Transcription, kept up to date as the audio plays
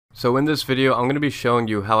So in this video, I'm going to be showing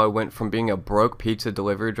you how I went from being a broke pizza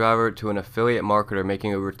delivery driver to an affiliate marketer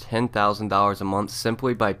making over $10,000 a month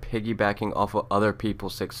simply by piggybacking off of other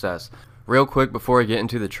people's success. Real quick before I get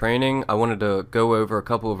into the training, I wanted to go over a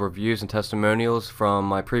couple of reviews and testimonials from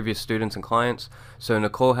my previous students and clients. So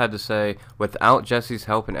Nicole had to say, "Without Jesse's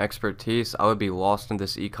help and expertise, I would be lost in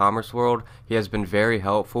this e-commerce world. He has been very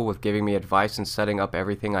helpful with giving me advice and setting up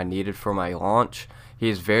everything I needed for my launch. He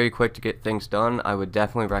is very quick to get things done. I would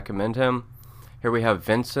definitely recommend him." Here we have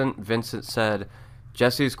Vincent. Vincent said,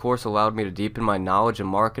 "Jesse's course allowed me to deepen my knowledge in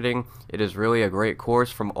marketing. It is really a great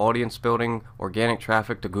course from audience building, organic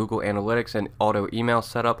traffic to Google Analytics and auto email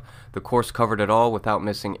setup. The course covered it all without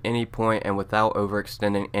missing any point and without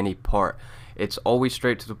overextending any part. It's always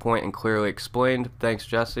straight to the point and clearly explained. Thanks,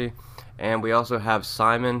 Jesse." And we also have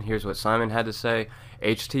Simon. Here's what Simon had to say.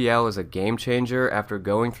 "HTL is a game changer. After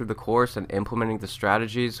going through the course and implementing the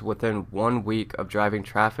strategies, within 1 week of driving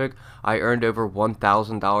traffic, I earned over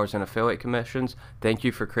 $1,000 in affiliate commissions. Thank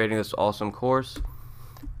you for creating this awesome course."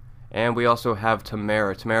 And we also have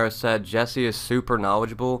Tamara. Tamara said, "Jesse is super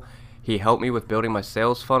knowledgeable. He helped me with building my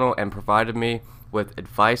sales funnel and provided me with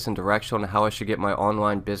advice and direction on how I should get my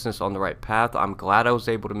online business on the right path. I'm glad I was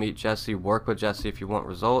able to meet Jesse. Work with Jesse if you want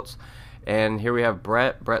results." And here we have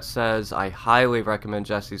Brett. Brett says, "I highly recommend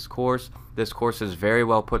Jesse's course. This course is very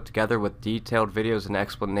well put together with detailed videos and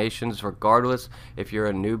explanations. Regardless if you're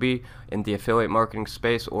a newbie in the affiliate marketing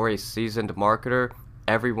space or a seasoned marketer,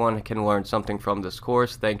 everyone can learn something from this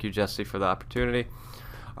course. Thank you, Jesse, for the opportunity."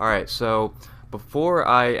 Alright, so before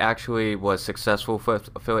I actually was successful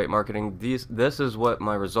with affiliate marketing, this is what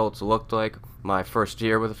my results looked like my first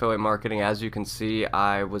year with affiliate marketing. As you can see,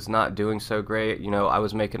 I was not doing so great. I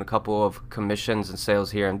was making a couple of commissions and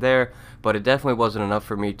sales here and there, but it definitely wasn't enough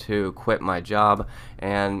for me to quit my job.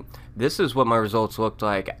 And this is what my results looked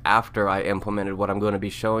like after I implemented what I'm going to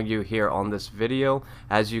be showing you here on this video.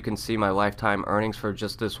 As you can see, my lifetime earnings for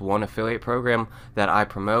just this one affiliate program that I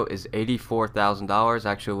promote is $84,000,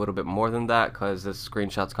 actually a little bit more than that because this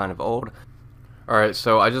screenshot's kind of old. Alright,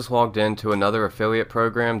 so I just logged into another affiliate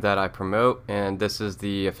program that I promote, and this is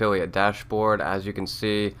the affiliate dashboard. As you can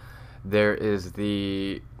see, there is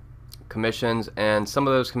the commissions, and some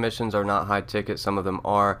of those commissions are not high ticket, some of them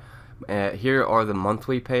are. Here are the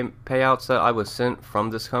monthly payouts that I was sent from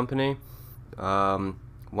this company. One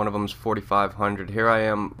of them is $4,500. Here I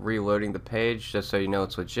am reloading the page just so you know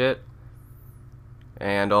it's legit,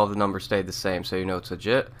 and all the numbers stayed the same so you know it's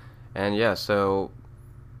legit. And yeah, so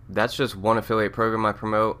that's just one affiliate program I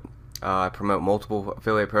promote. I promote multiple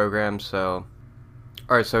affiliate programs. So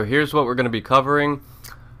alright, so here's what we're going to be covering.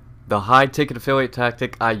 The high ticket affiliate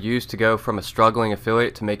tactic I used to go from a struggling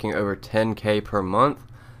affiliate to making over 10K per month.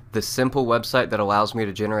 The simple website that allows me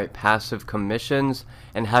to generate passive commissions,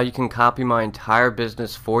 and how you can copy my entire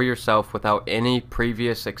business for yourself without any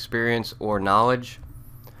previous experience or knowledge.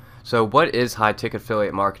 So what is high ticket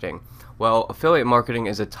affiliate marketing? Well, affiliate marketing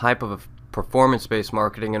is a type of performance-based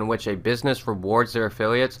marketing in which a business rewards their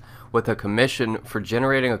affiliates with a commission for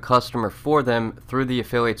generating a customer for them through the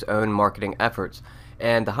affiliate's own marketing efforts.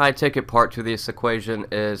 And the high ticket part to this equation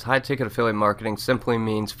is high ticket affiliate marketing simply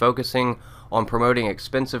means focusing on promoting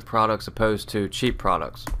expensive products opposed to cheap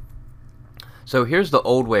products. So here's the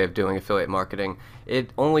old way of doing affiliate marketing.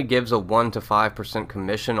 It only gives a 1 to 5%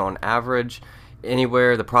 commission on average.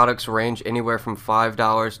 The products range anywhere from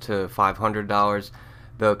 $5 to $500.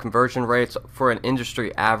 The conversion rates for an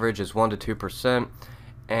industry average is 1 to 2%.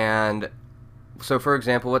 And so for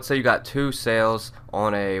example, let's say you got 2 sales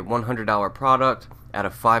on a $100 product at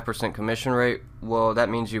a 5% commission rate. Well, that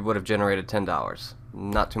means you would have generated $10.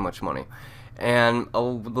 Not too much money. And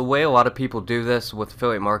the way a lot of people do this with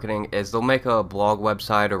affiliate marketing is they'll make a blog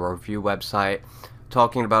website or a review website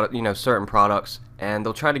talking about certain products, and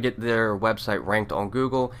they'll try to get their website ranked on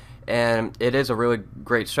Google. And it is a really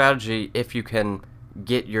great strategy if you can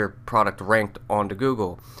get your product ranked onto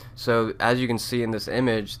Google. So as you can see in this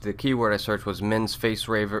image, the keyword I searched was men's face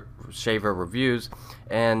shaver reviews,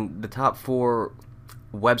 and the top 4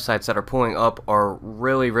 websites that are pulling up are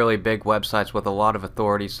really big websites with a lot of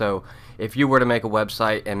authority. So if you were to make a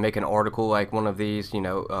website and make an article like one of these,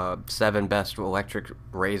 7 best electric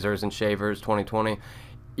razors and shavers 2020,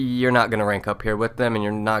 you're not going to rank up here with them, and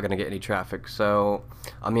you're not going to get any traffic. So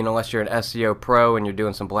I mean, unless you're an SEO pro and you're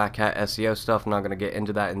doing some black hat SEO stuff, I'm not going to get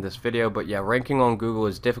into that in this video. But yeah, ranking on Google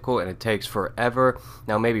is difficult and it takes forever.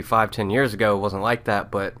 Now maybe 5-10 years ago it wasn't like that,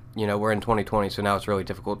 but we're in 2020, so now it's really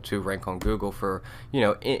difficult to rank on Google for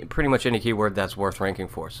pretty much any keyword that's worth ranking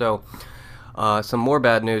for. So some more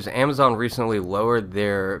bad news. Amazon recently lowered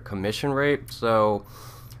their commission rate. So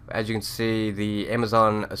as you can see, the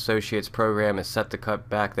Amazon Associates program is set to cut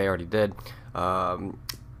back. They already did.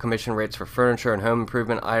 Commission rates for furniture and home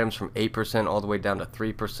improvement items from 8% all the way down to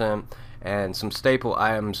 3%, and some staple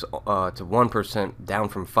items to 1%, down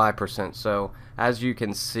from 5%. So as you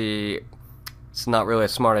can see, it's not really a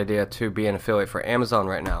smart idea to be an affiliate for Amazon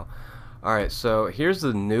right now. Alright, so here's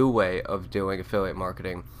the new way of doing affiliate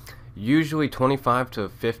marketing. Usually 25 to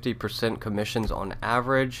 50% commissions on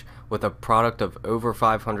average with a product of over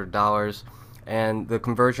 $500, and the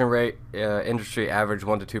conversion rate, industry average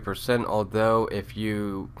 1 to 2%, although if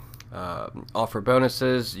you offer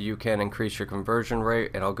bonuses, you can increase your conversion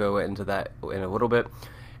rate, and I'll go into that in a little bit.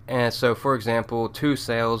 And so, for example, 2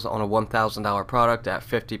 sales on a $1,000 product at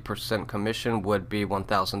 50% commission would be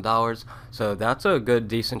 $1,000. So that's a good,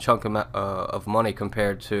 decent chunk of money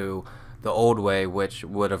compared to the old way, which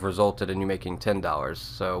would have resulted in you making $10.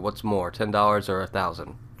 So what's more, $10 or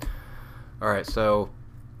 $1,000? Alright, so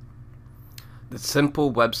the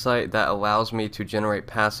simple website that allows me to generate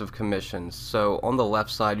passive commissions. So on the left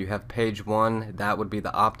side you have page 1. That would be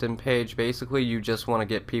the opt-in page. Basically, you just want to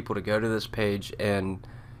get people to go to this page and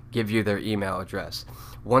give you their email address.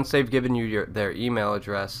 Once they've given you their email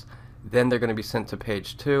address, then they're going to be sent to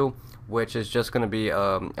page 2, which is just going to be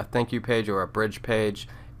a thank you page or a bridge page,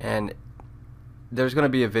 and there's going to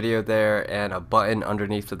be a video there and a button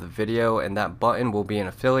underneath of the video, and that button will be an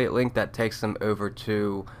affiliate link that takes them over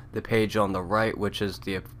to the page on the right, which is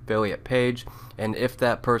the affiliate page. And if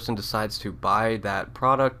that person decides to buy that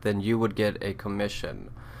product, then you would get a commission.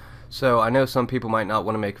 So I know some people might not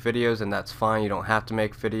want to make videos, and that's fine. You don't have to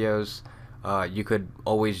make videos. You could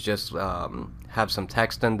always just have some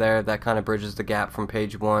text in there. That kind of bridges the gap from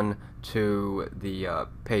page 1 to the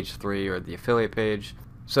page 3 or the affiliate page.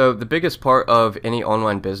 So the biggest part of any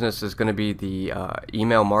online business is going to be the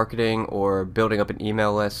email marketing or building up an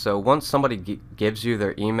email list. So once somebody gives you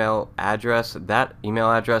their email address, that email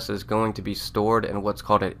address is going to be stored in what's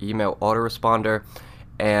called an email autoresponder,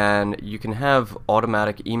 and you can have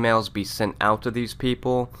automatic emails be sent out to these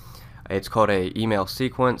people. It's called a email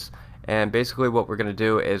sequence, and basically what we're going to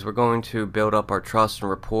do is we're going to build up our trust and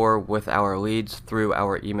rapport with our leads through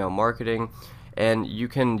our email marketing. And you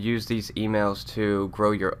can use these emails to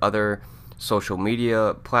grow your other social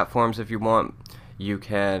media platforms if you want. You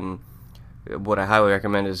can, what I highly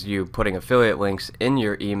recommend is you putting affiliate links in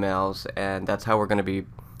your emails, and that's how we're going to be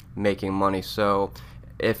making money. So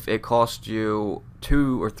if it costs you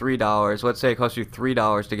 $2 or $3, let's say it costs you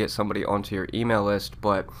 $3 to get somebody onto your email list,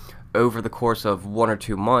 but over the course of 1 or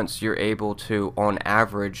 2 months, you're able to, on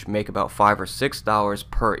average, make about $5 or $6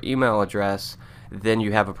 per email address, then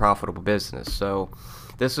you have a profitable business. So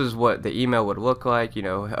this is what the email would look like. You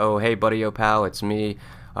know, oh, hey buddy, oh pal, it's me.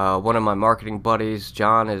 One of my marketing buddies,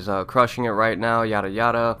 John, is crushing it right now, yada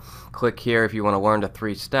yada. Click here if you want to learn the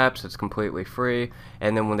 3 steps. It's completely free.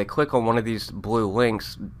 And then when they click on one of these blue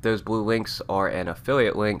links, those blue links are an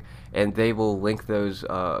affiliate link, and they will link those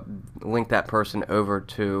link that person over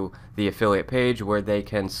to the affiliate page where they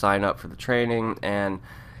can sign up for the training, and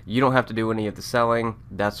you don't have to do any of the selling.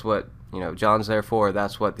 That's what, you know, John's there for.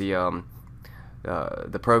 That's what the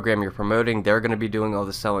program you're promoting, they're going to be doing all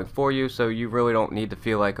the selling for you, so you really don't need to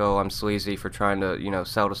feel like, oh, I'm sleazy for trying to, you know,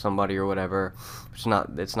 sell to somebody or whatever. It's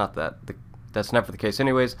not that. That's never the case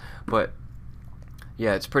anyways. But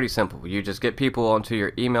yeah, it's pretty simple. You just get people onto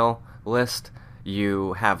your email list,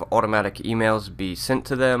 you have automatic emails be sent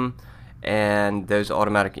to them, and those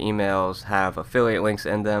automatic emails have affiliate links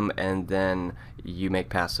in them, and then you make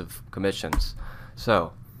passive commissions.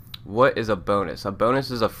 So what is a bonus? A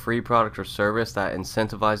bonus is a free product or service that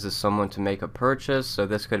incentivizes someone to make a purchase. So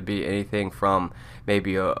this could be anything from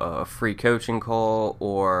maybe a free coaching call,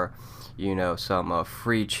 or, you know, some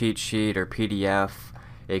free cheat sheet or PDF.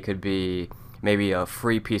 It could be maybe a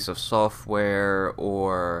free piece of software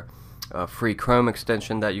or a free Chrome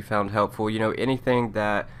extension that you found helpful. You know, anything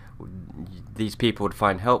that these people would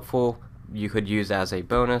find helpful, you could use as a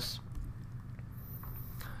bonus.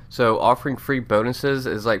 So offering free bonuses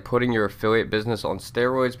is like putting your affiliate business on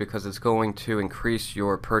steroids, because it's going to increase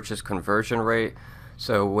your purchase conversion rate.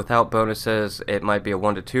 So without bonuses, it might be a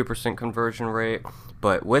 1 to 2% conversion rate,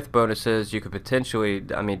 but with bonuses, you could potentially,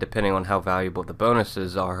 I mean, depending on how valuable the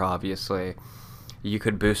bonuses are, obviously, you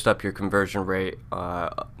could boost up your conversion rate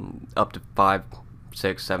up to 5,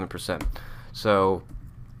 6, 7%. So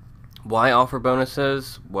why offer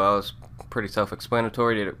bonuses? Well, it's pretty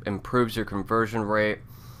self-explanatory. It improves your conversion rate.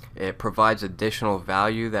 It provides additional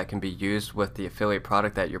value that can be used with the affiliate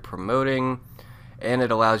product that you're promoting, and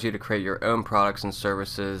it allows you to create your own products and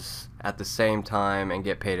services at the same time and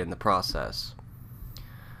get paid in the process.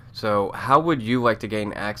 So how would you like to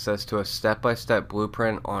gain access to a step-by-step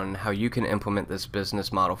blueprint on how you can implement this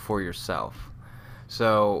business model for yourself?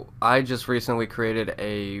 So I just recently created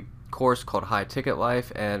a course called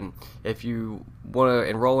HighTicketLyfe, and if you want to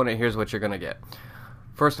enroll in it, here's what you're going to get.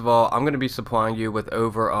 First of all, I'm going to be supplying you with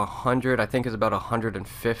over 100, I think it's about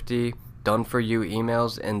 150 done-for-you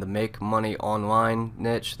emails in the Make Money Online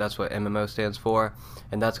niche. That's what MMO stands for,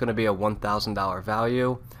 and that's going to be a $1,000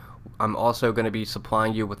 value. I'm also going to be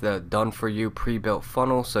supplying you with a done-for-you pre-built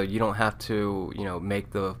funnel, so you don't have to,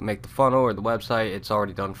 make the funnel or the website. It's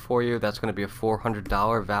already done for you. That's going to be a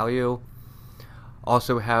 $400 value.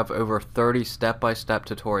 Also have over 30 step-by-step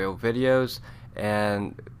tutorial videos,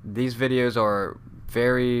 and these videos are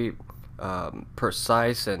very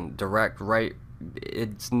precise and direct. Right,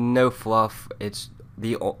 it's no fluff. It's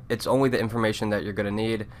only the information that you're going to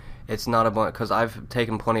need. It's not a bunch, because I've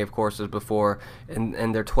taken plenty of courses before,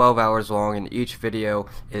 and they're 12 hours long, and each video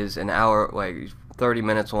is an hour, like 30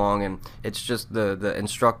 minutes long, and it's just the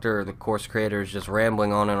instructor, the course creator, is just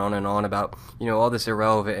rambling on and on and on about all this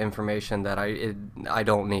irrelevant information that I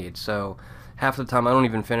don't need. So half the time I don't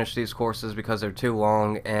even finish these courses because they're too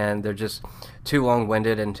long, and they're just too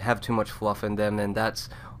long-winded and have too much fluff in them. And that's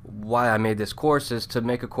why I made this course, is to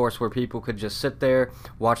make a course where people could just sit there,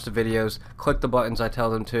 watch the videos, click the buttons I tell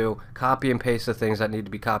them to, copy and paste the things that need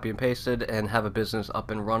to be copy and pasted, and have a business up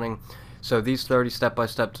and running. So these 30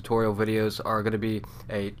 step-by-step tutorial videos are going to be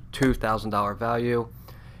a $2,000 value.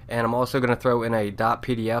 And I'm also going to throw in a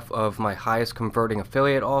 .pdf of my highest converting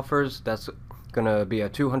affiliate offers. That's going to be a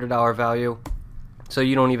 $200 value. So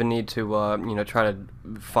you don't even need to try to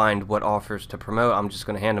find what offers to promote. I'm just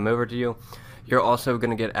going to hand them over to you. You're also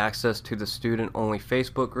going to get access to the student-only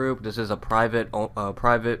Facebook group. This is a private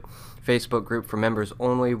Facebook group for members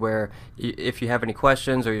only, where if you have any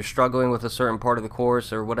questions or you're struggling with a certain part of the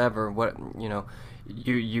course or whatever,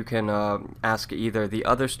 you can ask either the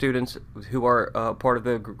other students who are part of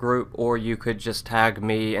the group, or you could just tag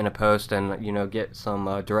me in a post and get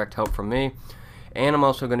some direct help from me. And I'm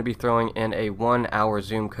also going to be throwing in a 1-hour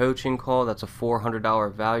Zoom coaching call. That's a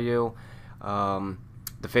 $400 value.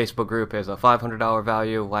 The Facebook group is a $500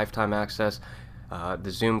 value, lifetime access.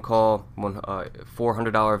 The Zoom call,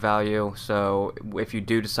 $400 value. So if you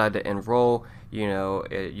do decide to enroll,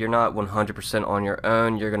 you're not 100% on your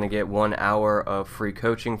own. You're going to get 1 hour of free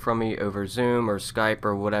coaching from me over Zoom or Skype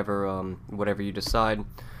or whatever you decide.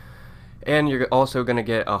 And you're also going to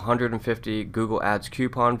get a 150 Google Ads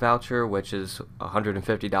coupon voucher, which is a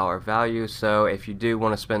 $150 value. So if you do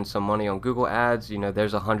want to spend some money on Google Ads,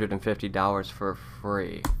 there's $150 for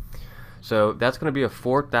free. So that's going to be a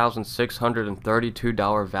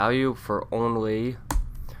 $4,632 value for only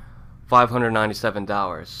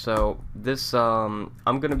 $597. So this I'm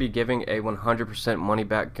going to be giving a 100% money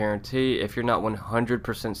back guarantee. If you're not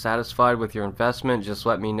 100% satisfied with your investment, just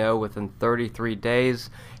let me know within 33 days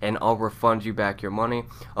and I'll refund you back your money.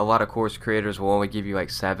 A lot of course creators will only give you like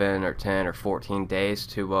 7 or 10 or 14 days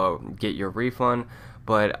to get your refund,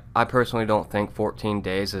 but I personally don't think 14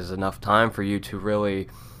 days is enough time for you to really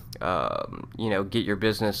get your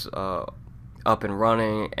business up and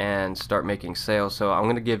running and start making sales. So I'm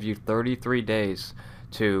going to give you 33 days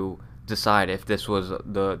to decide if this was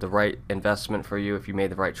the right investment for you, if you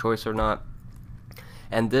made the right choice or not.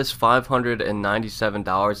 And this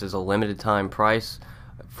 $597 is a limited time price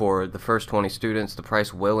for the first 20 students. The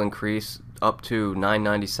price will increase up to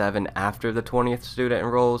 $997 after the 20th student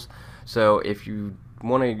enrolls. So if you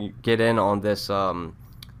want to get in on this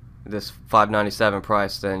this $597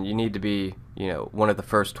 price, then you need to be one of the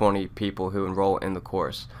first 20 people who enroll in the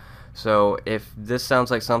course. So if this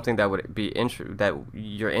sounds like something that would be that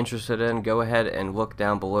you're interested in, go ahead and look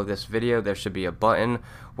down below this video. There should be a button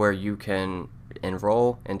where you can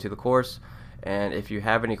enroll into the course. And if you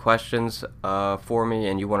have any questions for me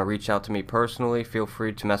and you want to reach out to me personally, feel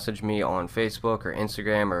free to message me on Facebook or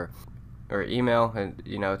Instagram or email, and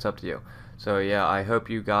it's up to you. So yeah, I hope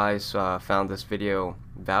you guys found this video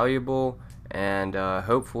valuable, and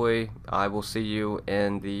hopefully I will see you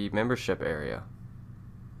in the membership area.